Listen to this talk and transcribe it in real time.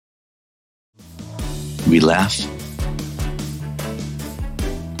We laugh.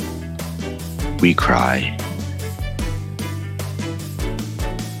 We cry.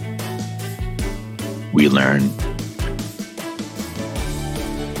 We learn.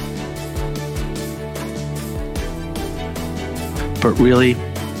 But really,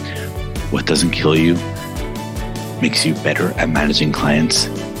 what doesn't kill you makes you better at managing clients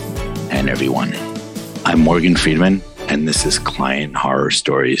and everyone. I'm Morgan Friedman, and this is Client Horror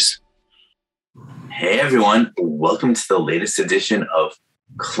Stories. Hey everyone, welcome to the latest edition of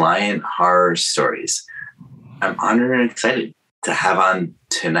Client Horror Stories. I'm honored and excited to have on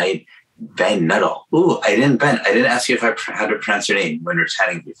tonight Ben Nuttall. I didn't ask you how to pronounce your name when we were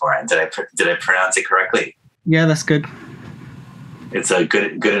chatting beforehand. Did I pronounce it correctly? Yeah, that's good. It's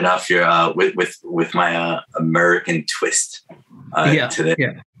good enough. You're with my American twist to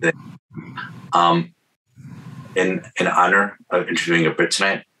the in honor of interviewing a Brit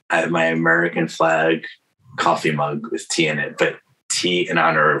tonight. I have my American flag coffee mug with tea in it, but tea in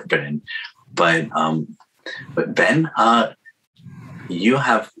honor of Britain. But Ben, you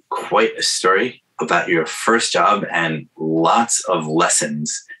have quite a story about your first job and lots of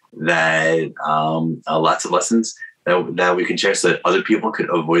lessons that we can share, so that other people could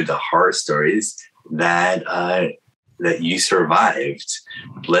avoid the horror stories that you survived.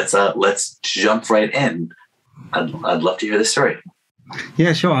 Let's jump right in. I'd love to hear the story.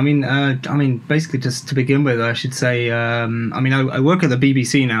 Yeah, sure. I mean, basically, just to begin with, I should say, I work at the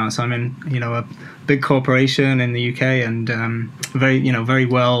BBC now, so I'm in, a big corporation in the UK, and very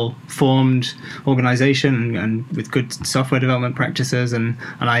well formed organization, and with good software development practices. And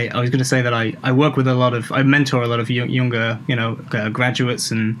I was going to say that I work with I mentor a lot of younger,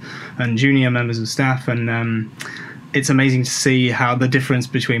 graduates and junior members of staff, and it's amazing to see how the difference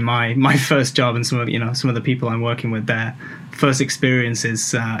between my first job and some of the people I'm working with, their first experience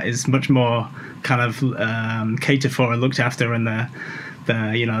is much more kind of catered for and looked after, and they're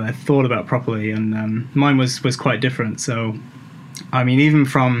thought about properly. And mine was quite different. So, I mean, even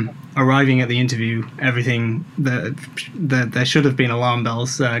from arriving at the interview, everything there should have been alarm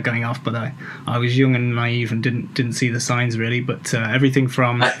bells going off, but I was young and naive and didn't see the signs really. But everything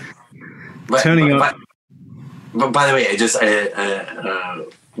from turning up. But by the way, I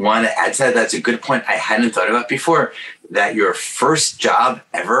want to add to that. That's a good point I hadn't thought about before, that your first job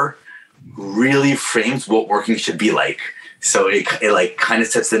ever really frames what working should be like. So it like kind of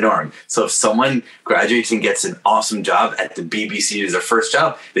sets the norm. So if someone graduates and gets an awesome job at the BBC as their first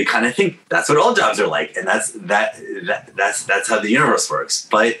job, they kind of think that's what all jobs are like. And that's how the universe works.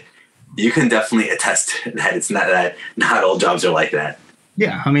 But you can definitely attest that it's not all jobs are like that.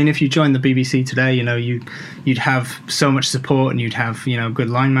 Yeah, I mean, if you joined the BBC today, you'd have so much support, and you'd have good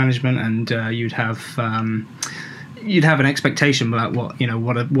line management, and you'd have an expectation about what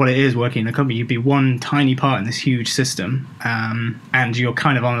it is working in a company. You'd be one tiny part in this huge system, and you're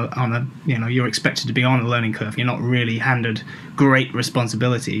kind of on a you're expected to be on a learning curve. You're not really handed great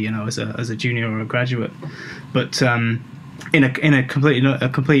responsibility, as a junior or a graduate, but in a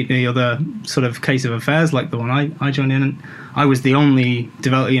completely other sort of case of affairs, like the one I joined in, I was the only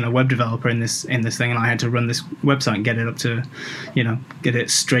web developer in this thing, and I had to run this website and get it up to, get it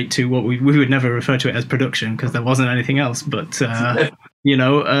straight to what we would never refer to it as production, because there wasn't anything else. But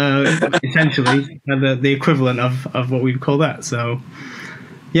essentially the equivalent of what we would call that. So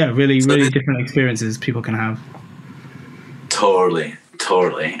yeah, really different experiences people can have. Totally,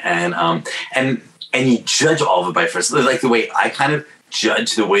 and you judge all of it by first. Like the way I kind of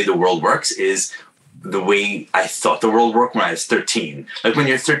judge the way the world works is the way I thought the world worked when I was 13. Like when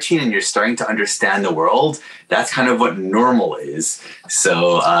you're 13 and you're starting to understand the world, that's kind of what normal is.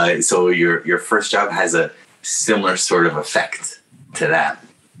 So your first job has a similar sort of effect to that.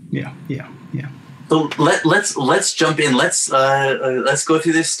 Yeah. So let's jump in. Let's go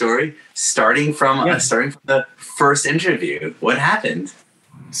through this story, starting from the first interview. What happened?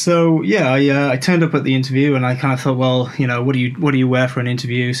 So yeah, I turned up at the interview, and I kind of thought, well, what do you wear for an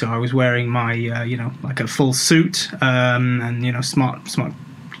interview? So I was wearing my like a full suit, and smart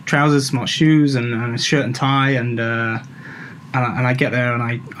trousers, smart shoes, and a shirt and tie, and I get there and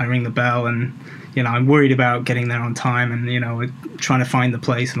I ring the bell, and I'm worried about getting there on time, and trying to find the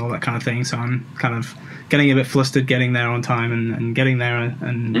place and all that kind of thing. So I'm kind of getting a bit flustered getting there on time and getting there,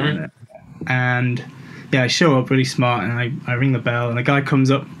 and yeah, I show up really smart, and I ring the bell, and a guy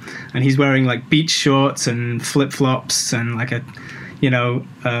comes up, and he's wearing like beach shorts and flip flops and like a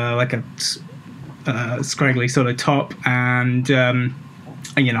scraggly sort of top, and I'm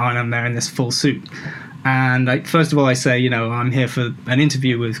there in this full suit. And first of all, I say, I'm here for an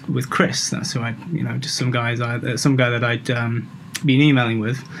interview with Chris. That's who just some guy that been emailing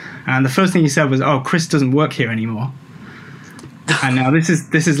with, and the first thing he said was, "Oh, Chris doesn't work here anymore." And now this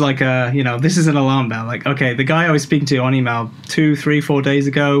is like a, this is an alarm bell. Like, okay, the guy I was speaking to on email 2, 3, 4 days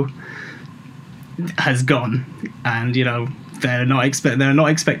ago has gone, and they're not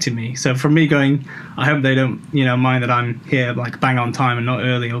expecting me. So from me going, I hope they don't mind that I'm here like bang on time and not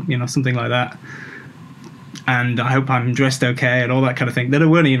early, or something like that. And I hope I'm dressed okay and all that kind of thing. They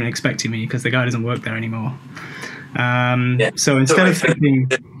weren't even expecting me because the guy doesn't work there anymore. So instead of thinking,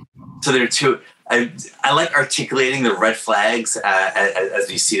 so there are two. I like articulating the red flags as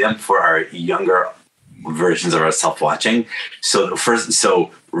we see them for our younger versions of our self-watching.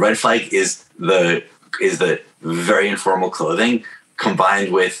 So red flag is the very informal clothing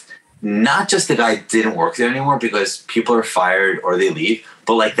combined with not just the guy didn't work there anymore because people are fired or they leave,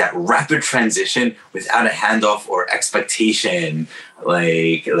 but like that rapid transition without a handoff or expectation.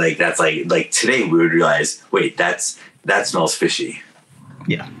 Like that's like today we would realize, wait, that smells fishy.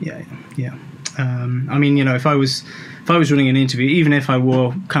 Yeah. I mean, if I was running an interview, even if I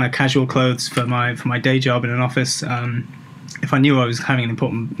wore kind of casual clothes for my day job in an office, if I knew I was having an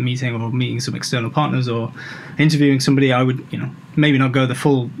important meeting or meeting some external partners or interviewing somebody, I would, maybe not go the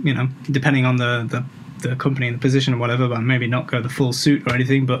full, depending on the company and the position or whatever, but maybe not go the full suit or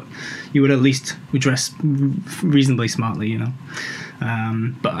anything, but you would at least dress reasonably smartly,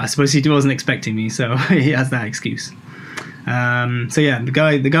 But I suppose he wasn't expecting me, so he has that excuse. So yeah, the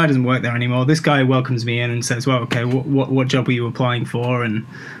guy doesn't work there anymore. This guy welcomes me in and says, well, okay, what job were you applying for? And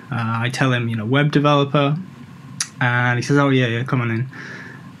I tell him, web developer. And he says, oh yeah, come on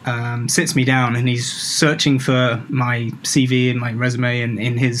in. Sits me down and he's searching for my CV and my resume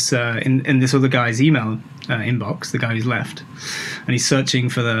in his in this other guy's email inbox, the guy who's left. And he's searching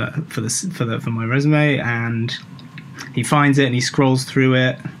for my resume, and he finds it and he scrolls through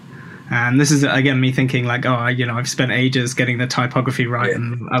it. And this is, again, me thinking like, oh, I've spent ages getting the typography right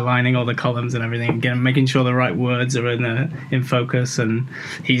and aligning all the columns and everything, again, making sure the right words are in focus. And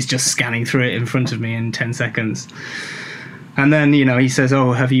he's just scanning through it in front of me in 10 seconds. And then, he says,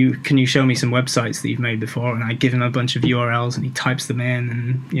 oh, can you show me some websites that you've made before? And I give him a bunch of URLs and he types them in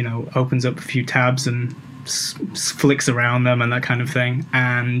and, opens up a few tabs and flicks around them and that kind of thing.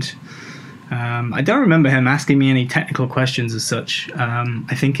 And I don't remember him asking me any technical questions as such.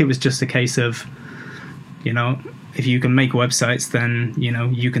 I think it was just a case of, if you can make websites, then,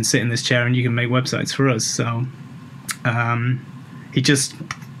 you can sit in this chair and you can make websites for us. So he just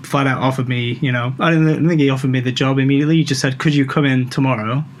flat out offered me, I don't think he offered me the job immediately. He just said, could you come in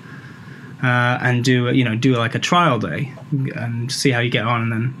tomorrow and do like a trial day and see how you get on?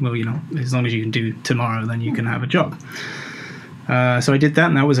 And then, well, as long as you can do tomorrow, then you can have a job. So I did that,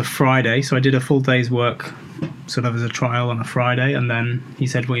 and that was a Friday. So I did a full day's work sort of as a trial on a Friday. And then he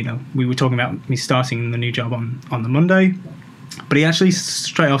said, well, we were talking about me starting the new job on the Monday. But he actually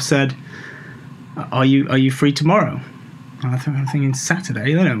straight off said, are you free tomorrow? And I'm thinking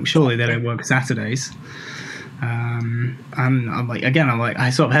Saturday. Surely they don't work Saturdays. And I'm like, I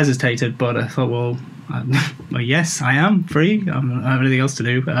sort of hesitated, but I thought, well, yes, I am free. I don't have anything else to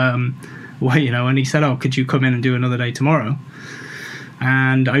do. And he said, oh, could you come in and do another day tomorrow?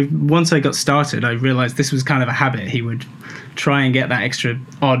 And once I got started, I realized this was kind of a habit. He would try and get that extra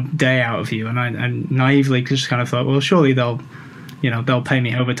odd day out of you. And I naively just kind of thought, well, surely they'll pay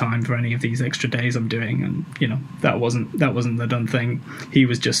me overtime for any of these extra days I'm doing. And, that wasn't the done thing. He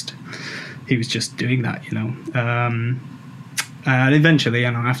was just doing that, and eventually,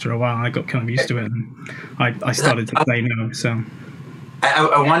 after a while, I got kind of used to it, and I started to say no. So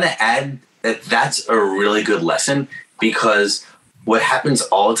I want to add that that's a really good lesson, because what happens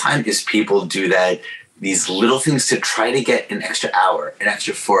all the time is people do these little things to try to get an extra hour, an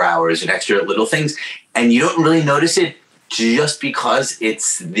extra 4 hours, an extra little things, and you don't really notice it just because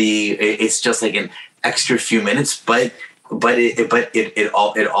it's just like an extra few minutes, but it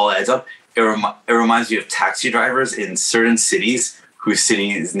all adds up. It reminds me of taxi drivers in certain cities, whose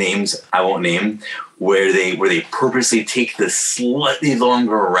cities names I won't name, where they purposely take the slightly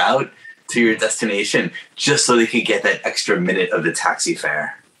longer route to your destination just so they could get that extra minute of the taxi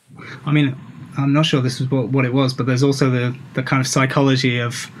fare. I mean, I'm not sure this is what it was, but there's also the kind of psychology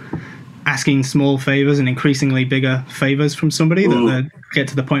of asking small favors and increasingly bigger favors from somebody that get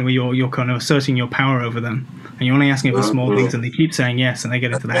to the point where you're kind of asserting your power over them, and you're only asking for small things, and they keep saying yes, and they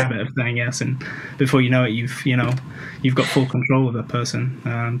get into the habit of saying yes, and before you know it, you've got full control of the person.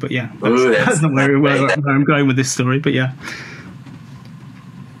 But yeah, that's not where I'm going with this story. But yeah.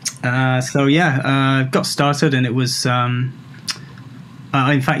 Got started, and it was in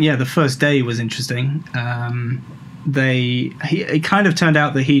fact, the first day was interesting. It kind of turned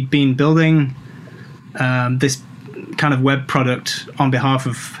out that he'd been building this kind of web product on behalf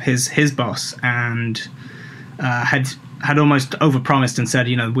of his boss, and had almost overpromised and said,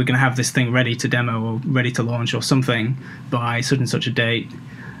 we're going to have this thing ready to demo or ready to launch or something by such and such a date.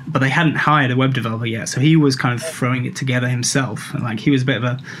 But they hadn't hired a web developer yet, so he was kind of throwing it together himself. And he was a bit of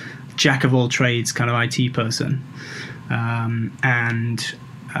a jack of all trades kind of IT person,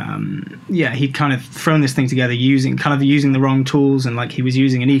 he'd kind of thrown this thing together using the wrong tools, and he was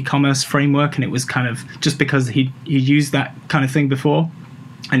using an e-commerce framework, and it was kind of just because he used that kind of thing before,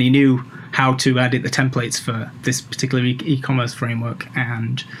 and he knew how to edit the templates for this particular e-commerce framework,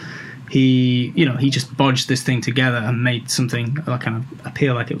 and he just bodged this thing together and made something kind of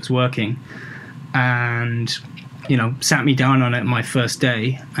appear like it was working, and sat me down on it my first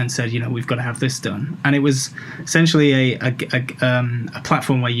day and said, we've got to have this done. And it was essentially a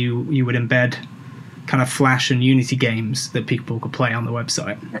platform where you would embed kind of Flash and Unity games that people could play on the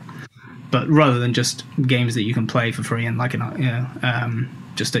website, but rather than just games that you can play for free and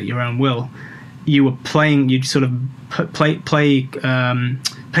just at your own will, you'd sort of pay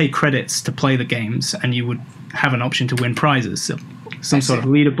credits to play the games, and you would have an option to win prizes, so some sort of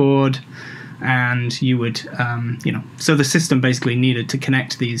leaderboard. And you would, so the system basically needed to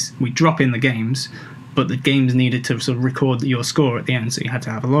connect these. We drop in the games, but the games needed to sort of record your score at the end. So you had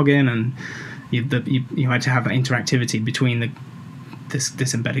to have a login, and you had to have interactivity between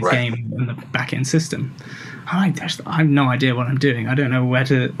this embedded game and the back-end system. I have no idea what I'm doing. I don't know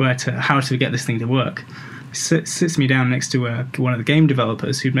how to get this thing to work. It sits me down next to one of the game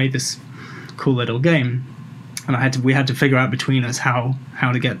developers who'd made this cool little game. And we had to figure out between us how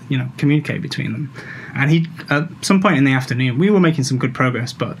to get communicate between them. And he at some point in the afternoon, we were making some good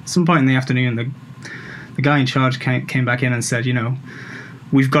progress, but at some point in the afternoon, the guy in charge came back in and said,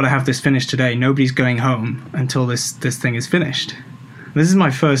 we've got to have this finished today. Nobody's going home until this thing is finished. This is my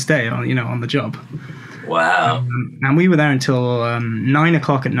first day on the job. Wow. And we were there until 9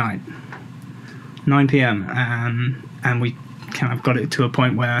 o'clock at night, 9 p.m. And we kind of got it to a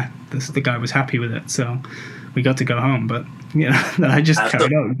point where the guy was happy with it. So we got to go home, but I just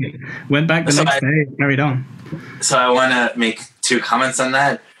carried on. Went back the next day, carried on. So I want to make two comments on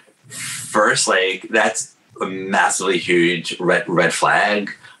that. First, that's a massively huge red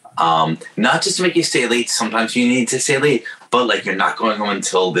flag. Not just to make you stay late. Sometimes you need to stay late, but you're not going home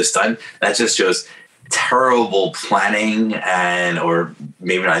until this time. That just shows terrible planning, or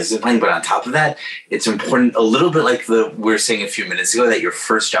maybe not just planning, but on top of that, it's important, a little bit like we were saying a few minutes ago, that your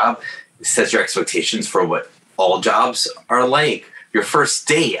first job sets your expectations for what all jobs are like. Your first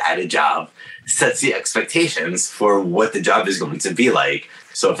day at a job sets the expectations for what the job is going to be like.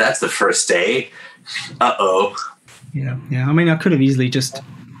 So if that's the first day, Yeah. I mean, I could have easily just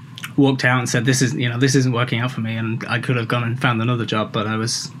walked out and said, this isn't working out for me, and I could have gone and found another job, but I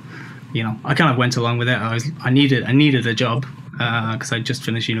was, I kind of went along with it. I needed a job because I just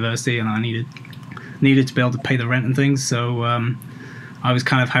finished university, and I needed to be able to pay the rent and things. So I was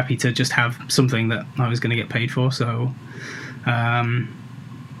kind of happy to just have something that I was going to get paid for. So,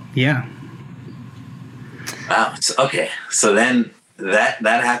 yeah. Wow. Okay. So then that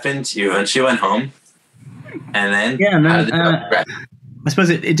happened. You eventually went home, and then I suppose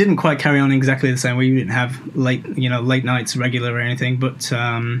it didn't quite carry on exactly the same way. We didn't have late nights regular or anything, but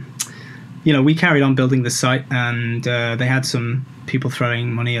we carried on building the site, and they had some people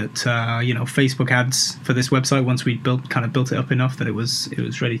throwing money at Facebook ads for this website once we'd built it up enough that it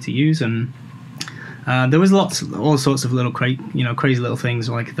was ready to use. And there was all sorts of little crazy little things,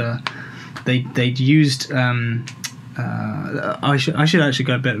 like they'd used I should actually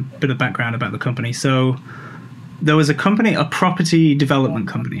go a bit of background about the company. So there was a property development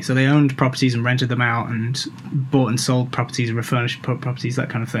company. So they owned properties and rented them out, and bought and sold properties and refurnished properties, that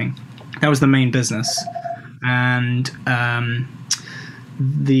kind of thing. That was the main business. And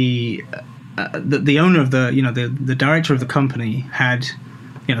the owner of the director of the company had,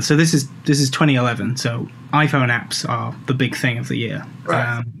 so this is 2011. So iPhone apps are the big thing of the year,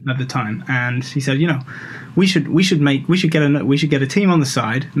 right, at the time. And he said, we should get a team on the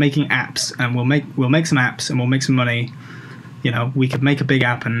side making apps, and we'll make some apps and we'll make some money. We could make a big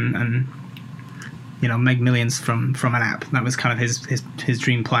app and make millions from an app. That was kind of his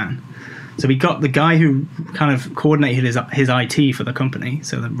dream plan. So we got the guy who kind of coordinated his IT for the company,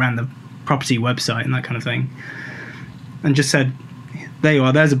 so that ran the property website and that kind of thing, and just said, there you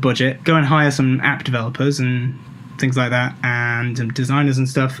are, there's a budget, go and hire some app developers and things like that, and some designers and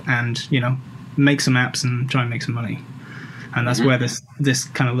stuff, and make some apps and try and make some money. And that's where this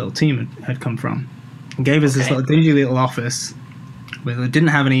kind of little team had come from. And gave us this little dingy little office where it didn't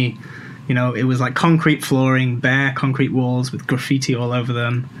have any, it was like concrete flooring, bare concrete walls with graffiti all over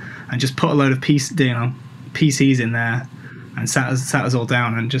them, and just put a load of PCs in there and sat us all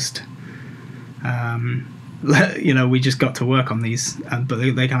down and just, we just got to work on these. But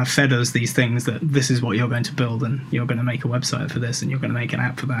they kind of fed us these things that this is what you're going to build, and you're going to make a website for this, and you're going to make an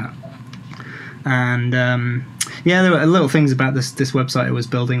app for that. And there were little things about this website it was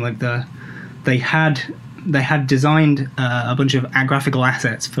building, like they had designed a bunch of graphical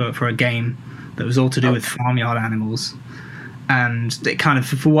assets for a game that was all to do with farmyard animals, and it kind of,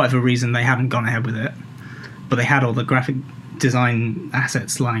 for whatever reason, they hadn't gone ahead with it, but they had all the graphic design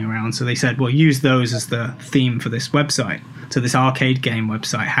assets lying around, so they said, well, use those as the theme for this website. So this arcade game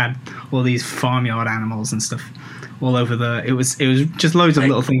website had all these farmyard animals and stuff all over it was just loads of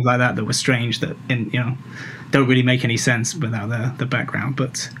little things like that were strange, that don't really make any sense without the background.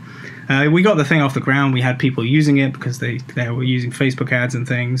 But we got the thing off the ground. We had people using it because they were using Facebook ads and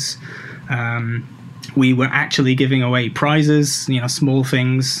things. We were actually giving away prizes, small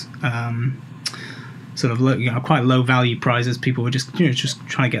things, sort of quite low value prizes. People were just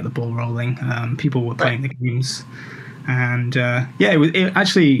trying to get the ball rolling. People were playing the games, and it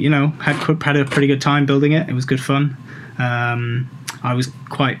actually had a pretty good time building it. It was good fun. I was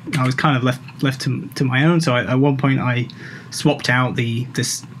kind of left to my own. So at one point I swapped out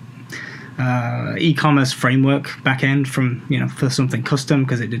this e-commerce framework backend from for something custom,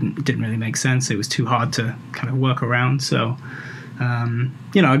 because it didn't really make sense. It was too hard to kind of work around. So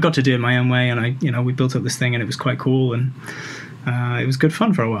I got to do it my own way, and we built up this thing, and it was quite cool, and it was good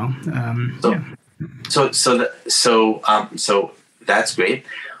fun for a while. So that's great.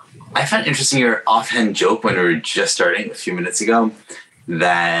 I found interesting your offhand joke when we were just starting a few minutes ago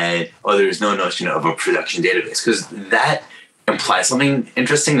that there's no notion of a production database, because that implies something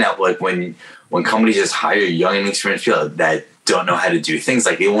interesting, that like when companies just hire young and experienced people that don't know how to do things,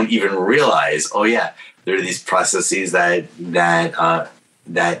 like they won't even realize, there are these processes that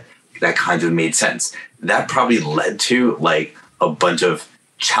kind of made sense. That probably led to like a bunch of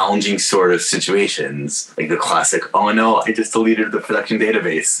challenging sort of situations, like the classic, oh no, I just deleted the production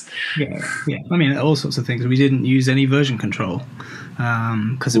database. Yeah. I mean, all sorts of things. We didn't use any version control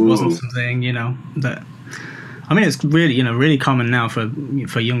because it wasn't something, that. I mean, it's really, really common now for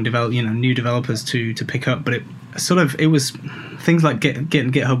young new developers to pick up, but it was things like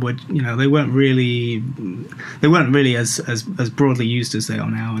GitHub would, they weren't really as broadly used as they are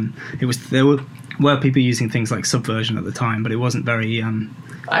now, and there were people using things like Subversion at the time, but it wasn't very.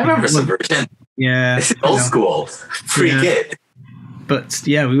 I remember Subversion. Yeah, it's old school, Git. But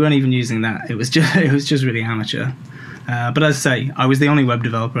yeah, we weren't even using that. It was just really amateur. But as I say, I was the only web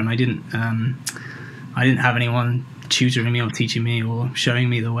developer, and I didn't have anyone tutoring me or teaching me or showing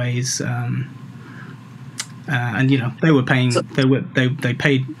me the ways. And they were paying. They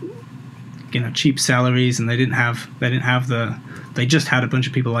paid cheap salaries, and they just had a bunch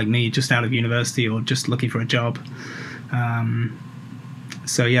of people like me just out of university or just looking for a job.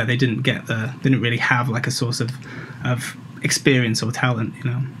 So yeah, they didn't really have like a source of experience or talent.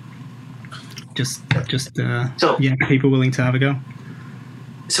 Just people willing to have a go.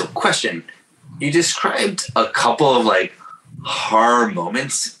 So question. You described a couple of like horror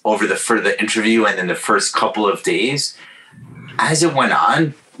moments for the interview and then the first couple of days. As it went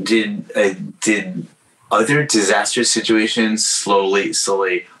on, did other disastrous situations slowly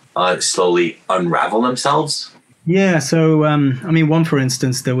unravel themselves? Yeah. So one, for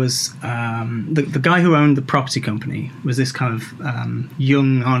instance, there was the guy who owned the property company was this kind of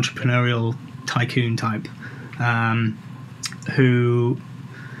young entrepreneurial tycoon type who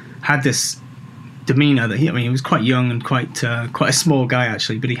had this demeanor that he was quite young and quite a small guy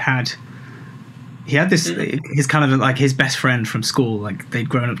actually, but he had this his kind of like his best friend from school, like they'd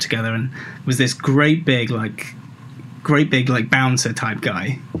grown up together, and was this great big bouncer type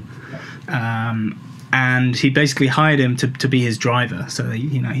guy, and he basically hired him to be his driver. So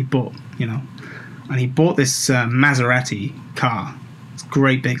he bought this Maserati car.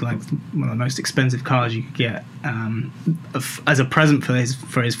 Great big, like one of the most expensive cars you could get, as a present for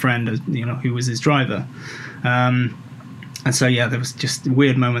his friend, who was his driver. And so there was just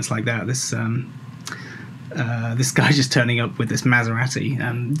weird moments like that. This guy just turning up with this Maserati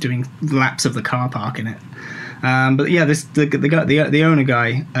and doing laps of the car park in it. But yeah, the owner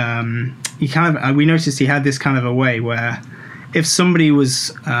guy, he kind of, we noticed he had this kind of a way where if somebody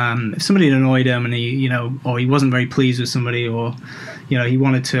had annoyed him and he or he wasn't very pleased with somebody, or he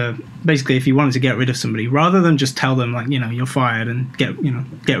wanted to, basically if he wanted to get rid of somebody, rather than just tell them like you're fired and get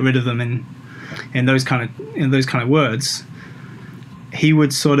rid of them in those kind of words, he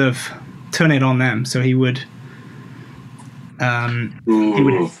would sort of turn it on them. So he would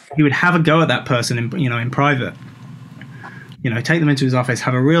have a go at that person in private, take them into his office,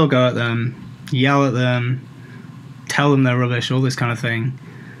 have a real go at them, yell at them, tell them they're rubbish, all this kind of thing,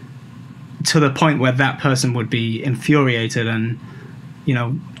 to the point where that person would be infuriated and, you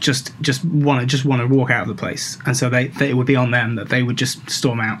know, just want to walk out of the place. And so it would be on them that they would just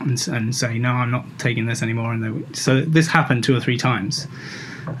storm out and say, no, I'm not taking this anymore. And so this happened 2 or 3 times.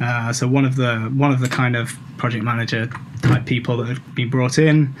 So one of the kind of project manager type people that had been brought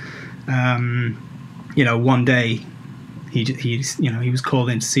in, you know, one day he was called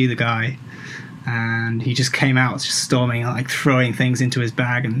in to see the guy, and he just came out just storming, like throwing things into his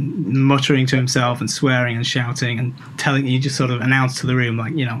bag and muttering to himself and swearing and shouting and he just sort of announced to the room,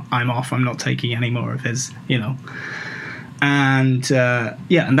 like, you know, I'm off, I'm not taking any more of his, you know. And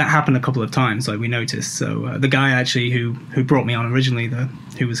and that happened a couple of times, like we noticed. So the guy actually who brought me on originally,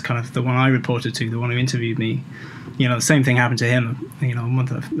 who was kind of the one I reported to, the one who interviewed me, you know, the same thing happened to him, you know,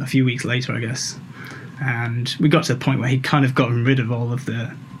 a few weeks later, I guess. And we got to the point where he'd kind of gotten rid of all of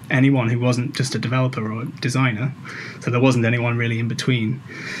anyone who wasn't just a developer or a designer. So there wasn't anyone really in between.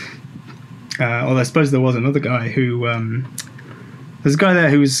 Although I suppose there was another guy who there's a guy there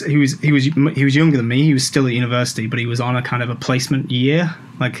who was younger than me. He was still at university, but he was on a kind of a placement year.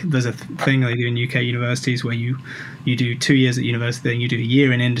 Like there's a thing they do in UK universities where you do 2 years at university, then you do a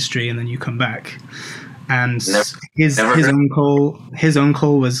year in industry, and then you come back. And his uncle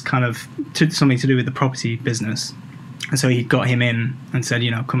was kind of something to do with the property business. And so he got him in and said,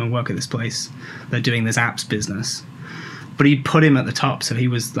 you know, come and work at this place. They're doing this apps business. But he'd put him at the top, so he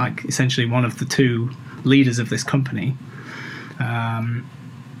was like essentially one of the 2 leaders of this company.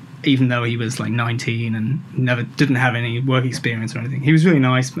 Even though he was like 19 and didn't have any work experience or anything. He was really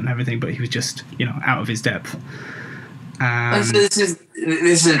nice and everything, but he was just, you know, out of his depth. So this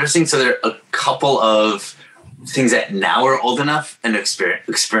is interesting. So there are a couple of things that now are old enough and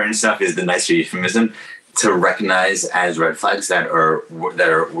experienced enough is the nicer euphemism to recognize as red flags that are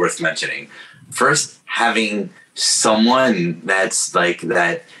worth mentioning. First, having someone that's like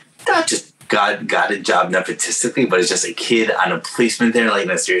that, not just got a job nepotistically, but is just a kid on a placement there, like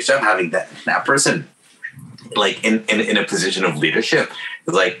in a serious job, having that person like in a position of leadership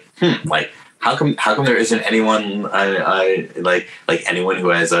is like, like how come there isn't anyone like anyone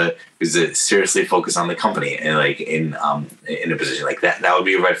who's seriously focused on the company and like in a position like that? That would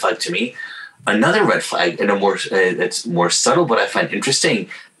be a red flag to me. Another red flag, and it's more subtle, but I find interesting,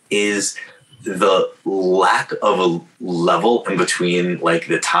 is the lack of a level in between like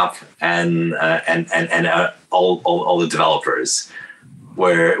the top and all the developers.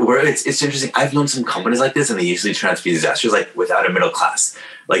 Where it's interesting. I've known some companies like this, and they usually turn out to be disasters, like without a middle class.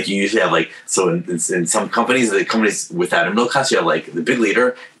 Like you usually have like, so in some companies, the companies without a middle class, you have like the big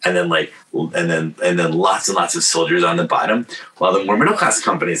leader, and then lots and lots of soldiers on the bottom. While the more middle class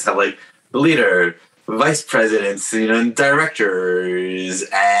companies have like the leader, vice presidents, you know, and directors,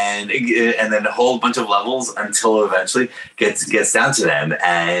 and then a whole bunch of levels until eventually gets down to them,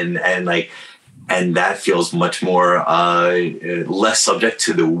 and that feels much more less subject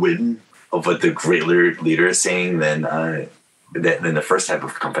to the whim of what the great leader is saying than the first type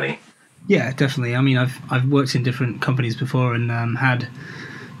of company. Yeah, definitely. I mean, I've worked in different companies before and had,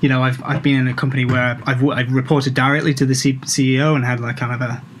 you know, I've been in a company where I've reported directly to the CEO and had like kind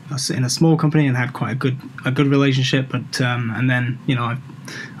of in a small company and had quite a good relationship, but and then, you know,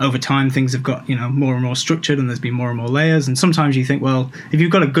 over time things have got, you know, more and more structured, and there's been more and more layers, and sometimes you think, well, if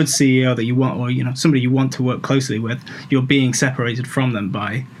you've got a good CEO that you want, or, you know, somebody you want to work closely with, you're being separated from them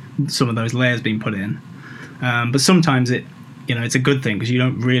by some of those layers being put in, but sometimes it's a good thing, because you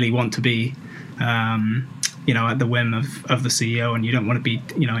don't really want to be you know, at the whim of the CEO, and you don't want to be,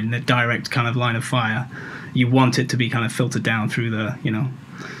 you know, in the direct kind of line of fire. You want it to be kind of filtered down through the, you know,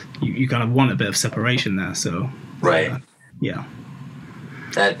 you kind of want a bit of separation there. So right, yeah.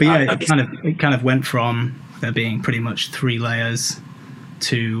 But yeah, it kind of went from there being pretty much 3 layers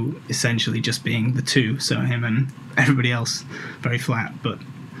to essentially just being the 2. So him and everybody else, very flat. But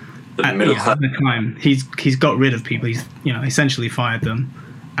at the time, he's got rid of people. He's, you know, essentially fired them,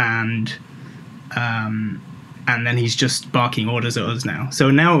 and then he's just barking orders at us now.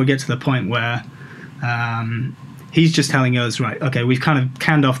 So now we get to the point where he's just telling us, right, okay, we've kind of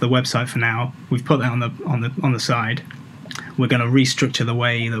canned off the website for now. We've put that on the side. We're going to restructure the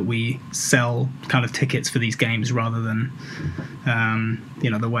way that we sell kind of tickets for these games, rather than, you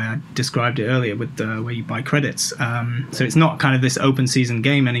know, the way I described it earlier with where you buy credits. So it's not kind of this open season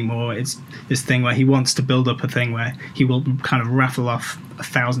game anymore. It's this thing where he wants to build up a thing where he will kind of raffle off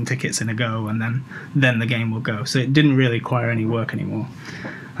 1,000 tickets in a go, and then the game will go. So it didn't really require any work anymore.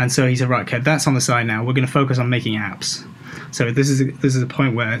 And so he said, right, okay, that's on the side now. We're going to focus on making apps. So this is a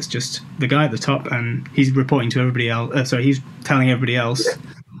point where it's just the guy at the top, and he's reporting to everybody else. He's telling everybody else,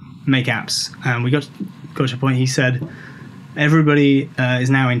 make apps. And we got to a point. He said everybody is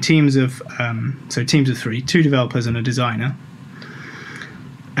now in teams of teams of 3, 2 developers and a designer.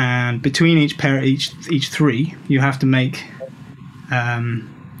 And between each 3, you have to make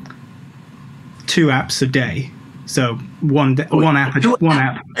 2 apps a day. So one app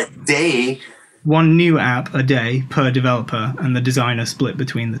a day. One new app a day per developer, and the designer split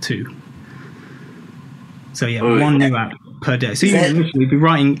between the 2. So one new app per day. So you literally be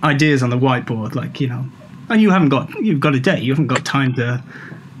writing ideas on the whiteboard, and you've got a day. You haven't got time to.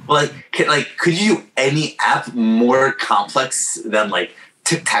 Well, could you do any app more complex than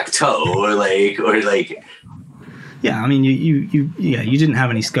tic-tac-toe or Yeah, I mean, you didn't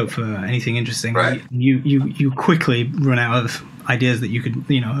have any scope for anything interesting. Right. You quickly run out of ideas that you could,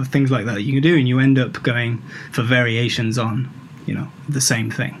 of things like that you can do, and you end up going for variations on, the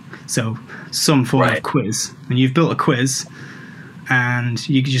same thing. So some form of quiz, and you've built a quiz, and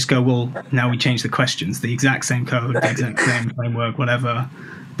you could just go, well, now we change the questions, the exact same code, the exact same framework, whatever,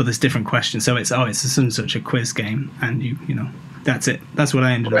 but there's different questions. So it's such a quiz game, and that's it. That's what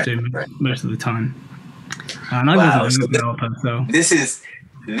I ended up doing most of the time. And I wasn't a developer, so this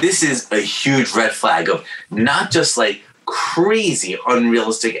is a huge red flag of not just crazy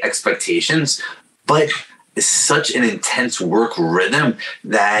unrealistic expectations, but such an intense work rhythm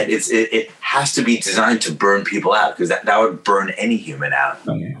that it has to be designed to burn people out, because that would burn any human out.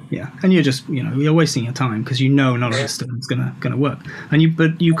 Oh, yeah. And you're just you're wasting your time because none of this stuff is gonna work.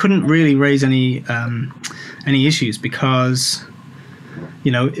 But you couldn't really raise any issues because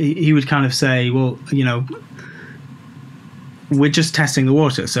he would kind of say, well, we're just testing the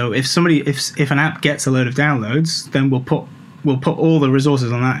water. So if an app gets a load of downloads, then we'll put all the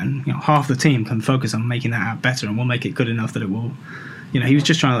resources on that, and half the team can focus on making that app better, and we'll make it good enough that it will. He was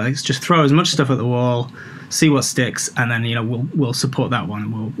just trying to just throw as much stuff at the wall, see what sticks, and then we'll support that one,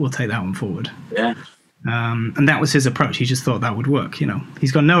 and we'll take that one forward. Yeah. And that was his approach. He just thought that would work.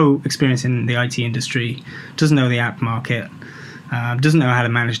 He's got no experience in the IT industry, doesn't know the app market, doesn't know how to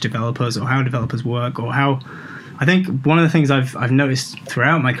manage developers or how developers work, or how. I think one of the things I've noticed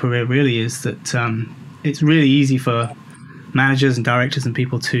throughout my career really is that it's really easy for managers and directors and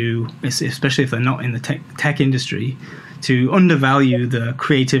people to, especially if they're not in the tech industry, to undervalue the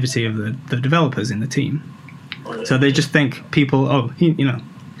creativity of the developers in the team. So they just think people, he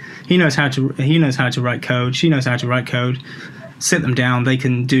knows how to write code, she knows how to write code. Sit them down, they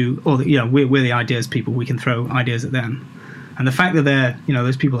can do all the, we're the ideas people, we can throw ideas at them. And the fact that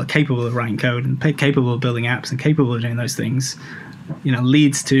those people are capable of writing code and capable of building apps and capable of doing those things,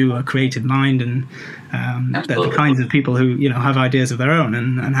 leads to a creative mind, and they're the kinds of people who have ideas of their own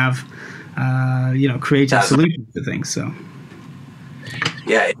and have creative solutions to things. So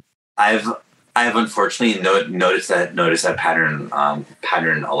yeah, I've unfortunately noticed that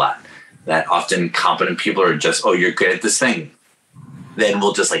pattern a lot. That often competent people are just, you're good at this thing, then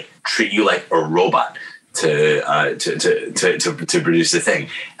we'll just treat you like a robot to produce the thing,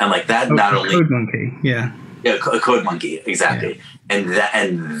 and that not only code monkey, a code monkey, exactly, and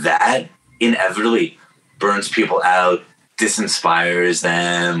that inevitably burns people out, disinspires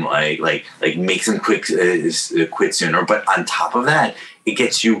them, makes them quit sooner. But on top of that, it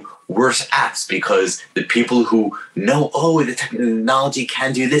gets you worse apps, because the people who know, the technology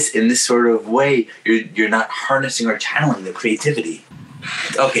can do this in this sort of way, you're not harnessing or channeling the creativity.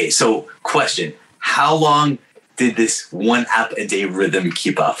 Okay, so question. How long did this one app a day rhythm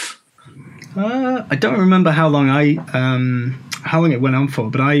keep up? I don't remember how long it went on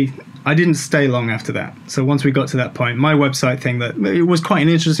for, but I didn't stay long after that. So once we got to that point, my website thing, that it was quite an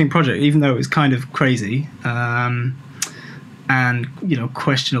interesting project, even though it was kind of crazy and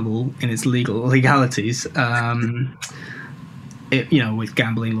questionable in its legalities. With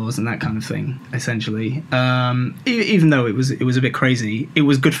gambling laws and that kind of thing, essentially. Even though it was a bit crazy, it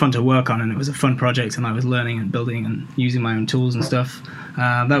was good fun to work on, and it was a fun project, and I was learning and building and using my own tools and stuff.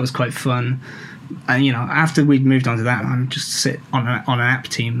 That was quite fun. And after we'd moved on to that, I'm just sit on an app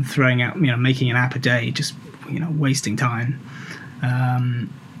team, throwing out, making an app a day, just wasting time. I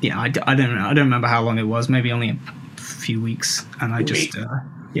don't know. I don't remember how long it was. Maybe only a few weeks, and I just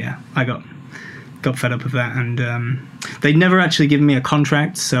I got fed up with that, and they'd never actually given me a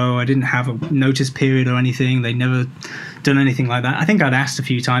contract, so I didn't have a notice period or anything. They'd never done anything like that. I think I'd asked a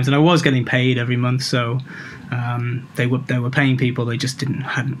few times, and I was getting paid every month, so they were paying people. They just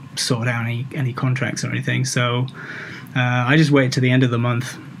hadn't sorted out any contracts or anything. So I just waited to the end of the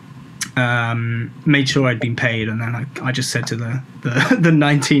month, made sure I'd been paid, and then I just said to the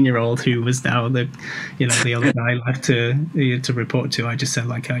 19-year-old who was now the other guy left to report to. I just said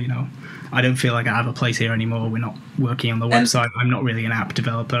I don't feel like I have a place here anymore. We're not working on the website. I'm not really an app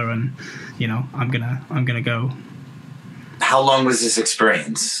developer, and I'm gonna go. How long was this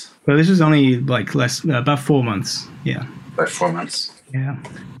experience? Well, this was only like about 4 months. Yeah. About 4 months. Yeah.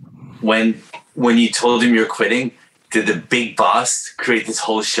 When you told him you're quitting, did the big boss create this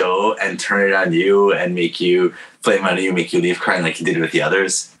whole show and turn it on you and make you flame out of you, make you leave crying like he did with the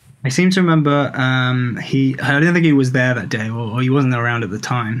others? I seem to remember I don't think he was there that day, or he wasn't around at the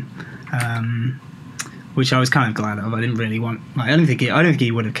time, which I was kind of glad of. I didn't really want. I don't think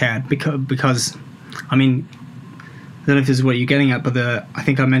he would have cared because I mean, I don't know if this is what you're getting at, but I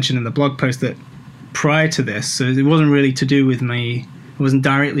think I mentioned in the blog post that prior to this, so it wasn't really to do with me. It wasn't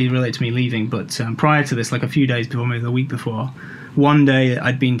directly related to me leaving, but prior to this, like a few days before, maybe the week before, one day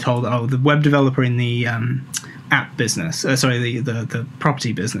I'd been told, the web developer in the app business, the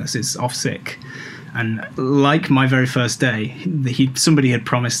property business is off sick. And like my very first day, somebody had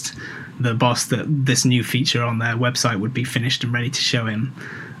promised the boss that this new feature on their website would be finished and ready to show him.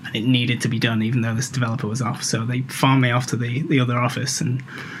 And it needed to be done, even though this developer was off. So they farmed me off to the other office and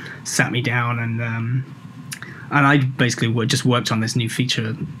sat me down, and I basically just worked on this new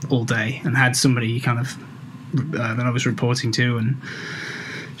feature all day and had somebody kind of that I was reporting to, and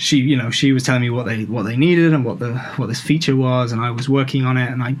she was telling me what they needed and what this feature was, and I was working on it,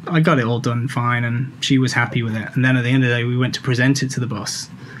 and I got it all done fine, and she was happy with it. And then at the end of the day, we went to present it to the boss,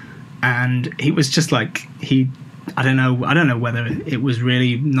 and he was just like I don't know whether it was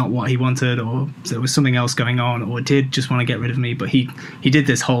really not what he wanted, or there was something else going on, or did just want to get rid of me. But he did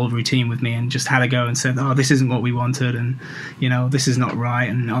this whole routine with me and just had a go and said, this isn't what we wanted, and this is not right,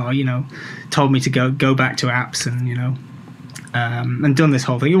 and told me to go back to apps, and and done this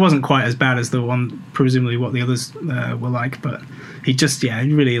whole thing. It wasn't quite as bad as the one, presumably what the others were like, but he just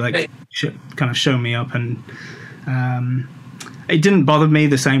really kind of showed me up, and it didn't bother me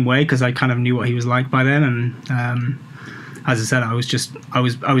the same way because I kind of knew what he was like by then, and as I said, I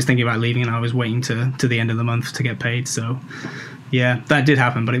was thinking about leaving, and I was waiting to the end of the month to get paid. So yeah, that did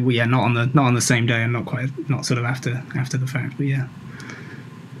happen, but not on the same day, and not sort of after the fact. But yeah,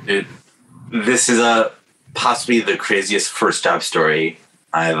 dude, this is possibly the craziest first job story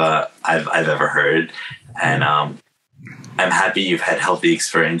I've ever heard, and I'm happy you've had healthy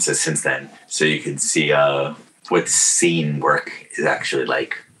experiences since then, so you can see what scene work is actually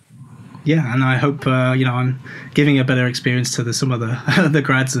like. Yeah, and I hope I'm giving a better experience to some of the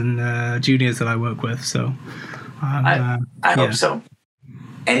grads and juniors that I work with. So I hope so.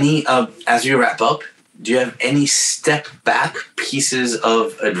 Any as we wrap up, do you have any step back pieces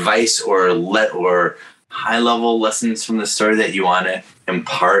of advice or high level lessons from the story that you want to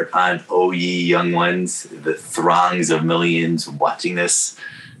impart on ye young ones, the throngs of millions watching this?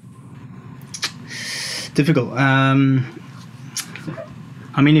 Difficult.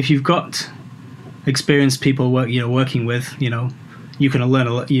 I mean, if you've got experienced people working with, you can learn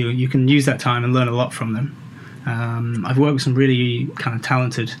a lot. You can use that time and learn a lot from them. I've worked with some really kind of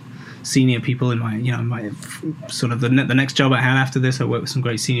talented senior people in my sort of the next job I had after this. I worked with some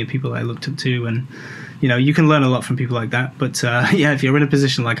great senior people that I looked up to, and you can learn a lot from people like that. But if you're in a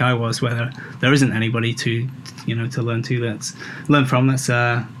position like I was, where there isn't anybody to learn from, that's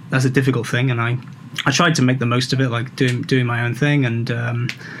a difficult thing, and I tried to make the most of it, like doing my own thing, and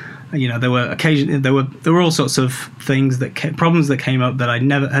there were all sorts of things problems that came up that had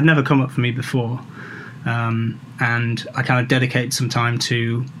never come up for me before, and I kind of dedicated some time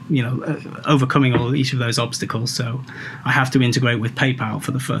to overcoming each of those obstacles. So I have to integrate with PayPal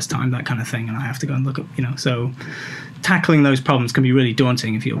for the first time, that kind of thing, and I have to go and look up, so tackling those problems can be really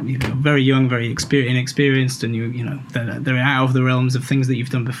daunting if you're very young, very inexperienced, and they're out of the realms of things that you've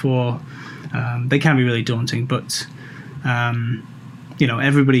done before. They can be really daunting, but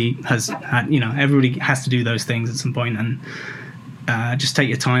everybody has to do those things at some point, and just take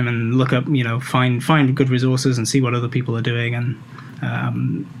your time and look up, find good resources and see what other people are doing,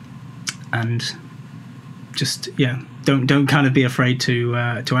 and just don't kind of be afraid to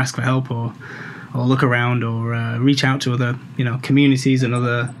ask for help or look around or reach out to other communities and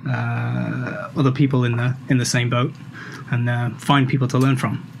other people in the same boat, and find people to learn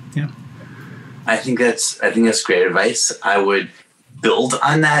from. Yeah. I think that's great advice. I would build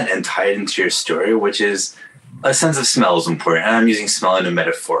on that and tie it into your story, which is a sense of smell is important. And I'm using smell in a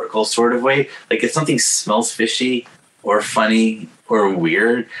metaphorical sort of way. Like, if something smells fishy or funny or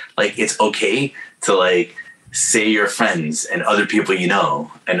weird, like, it's okay to say to your friends and other people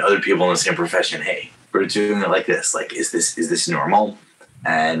and other people in the same profession, hey, we're doing it like this. Like, is this normal?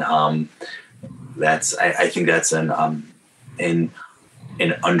 And I think that's your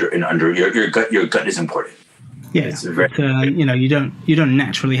gut is important. Yeah, It's very you don't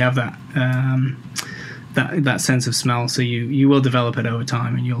naturally have that that sense of smell, so you will develop it over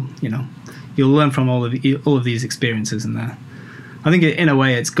time, and you'll learn from all of these experiences. And I think in a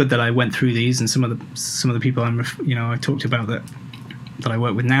way it's good that I went through these, and some of the people I talked about that I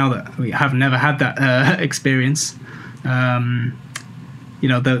work with now that we have never had that experience. They're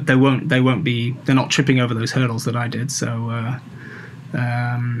not tripping over those hurdles that I did. So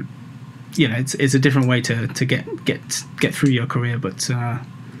it's a different way to get through your career, but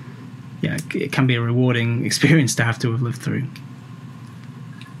it can be a rewarding experience to have lived through.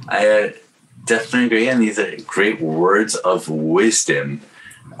 I definitely agree, and these are great words of wisdom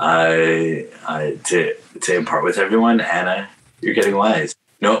to impart with everyone. Anna, you're getting wise.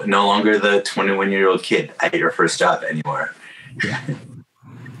 No longer the 21-year-old kid at your first job anymore. Yeah.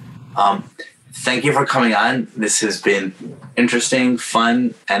 Thank you for coming on. This has been interesting,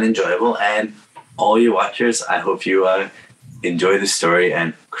 fun, and enjoyable. And all you watchers, I hope you enjoy the story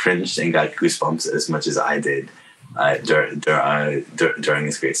and cringed and got goosebumps as much as I did during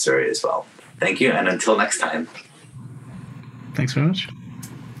this great story as well. Thank you, and until next time. Thanks very much.